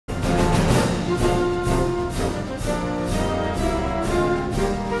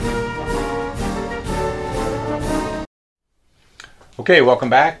Okay, welcome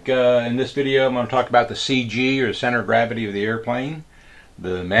back. In this video I'm going to talk about the CG, or the center of gravity of the airplane.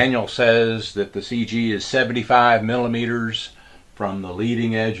 The manual says that the CG is 75 millimeters from the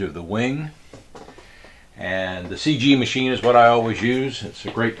leading edge of the wing. And the CG machine is what I always use. It's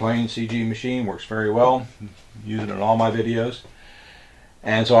a great plane CG machine, works very well. I'm using it in all my videos.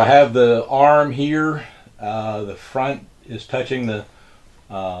 And so I have the arm here. The front is touching the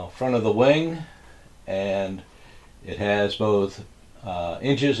front of the wing, and it has both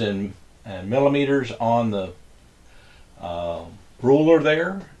inches and millimeters on the ruler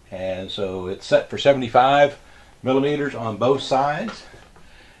there, and so it's set for 75 millimeters on both sides,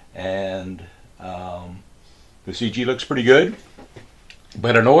 and the CG looks pretty good.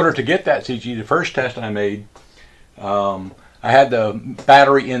 But in order to get that CG, the first test I made, I had the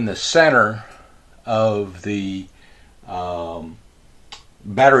battery in the center of the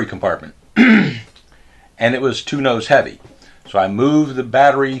battery compartment and it was 2-nose heavy. So I moved the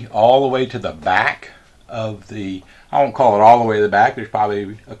battery all the way to the back of the, I won't call it all the way to the back, there's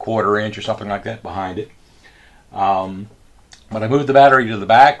probably a 1/4 inch or something like that behind it. But I moved the battery to the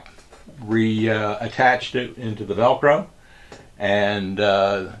back, reattached it into the Velcro, and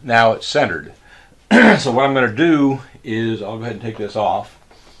now it's centered. So what I'm going to do is, I'll go ahead and take this off.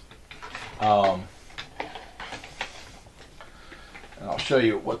 And I'll show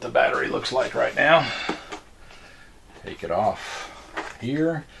you what the battery looks like right now. Take it off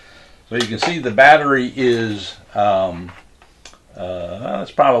here. So you can see the battery is, it's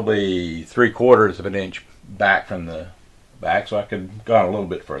probably 3/4 of an inch back from the back, so I could have gone a little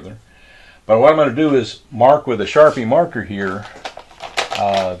bit further. But what I'm going to do is mark with a Sharpie marker here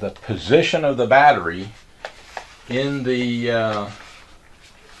the position of the battery in the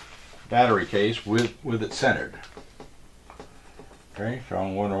battery case with it centered. Okay, so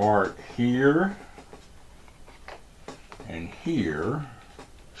I'm going to mark here and here.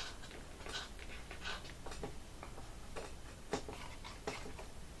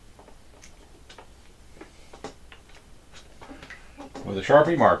 With a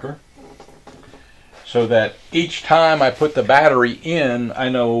Sharpie marker, so that each time I put the battery in, I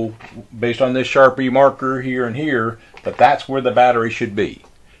know based on this Sharpie marker here and here that that's where the battery should be.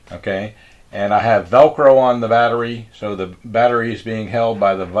 Okay, and I have Velcro on the battery, so the battery is being held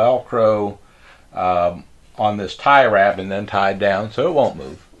by the Velcro on this tie wrap and then tied down so it won't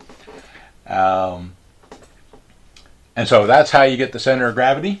move. And so that's how you get the center of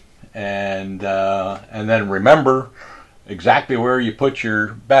gravity, and then remember exactly where you put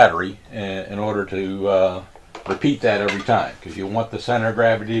your battery in order to repeat that every time, because you want the center of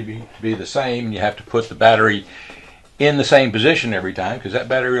gravity to be the same, and you have to put the battery in the same position every time, because that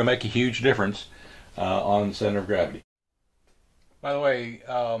battery will make a huge difference on the center of gravity. By the way,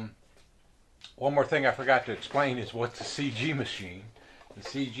 one more thing I forgot to explain is what's the CG machine. The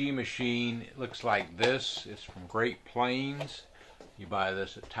CG machine looks like this. It's from Great Plains. You buy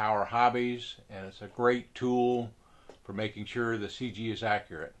this at Tower Hobbies, and it's a great tool for making sure the CG is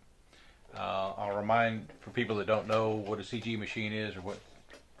accurate. I'll remind, for people that don't know what a CG machine is or what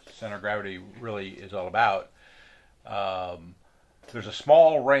center of gravity really is all about, there's a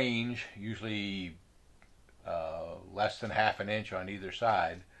small range, usually less than 1/2 inch on either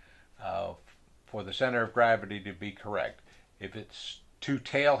side, for the center of gravity to be correct. If it's too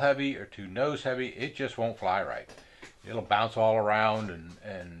tail heavy or too nose heavy, it just won't fly right. It'll bounce all around,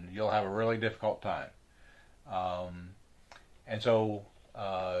 and you'll have a really difficult time. And so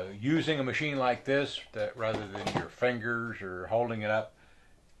using a machine like this, that rather than your fingers or holding it up,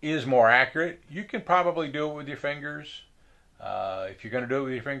 is more accurate. You can probably do it with your fingers. If you're going to do it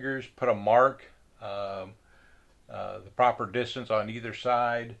with your fingers, put a mark, the proper distance on either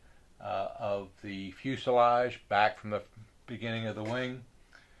side of the fuselage back from the beginning of the wing,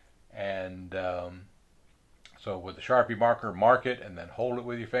 and so with the Sharpie marker, mark it and then hold it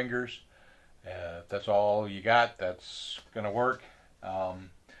with your fingers. If that's all you got, that's going to work. And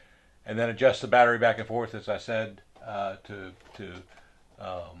then adjust the battery back and forth, as I said. I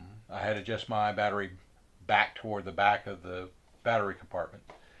had to adjust my battery back toward the back of the battery compartment.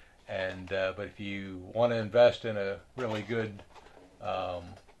 And but if you want to invest in a really good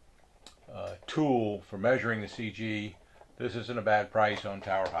tool for measuring the CG, this isn't a bad price on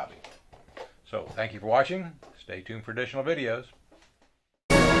Tower Hobby. So thank you for watching. Stay tuned for additional videos.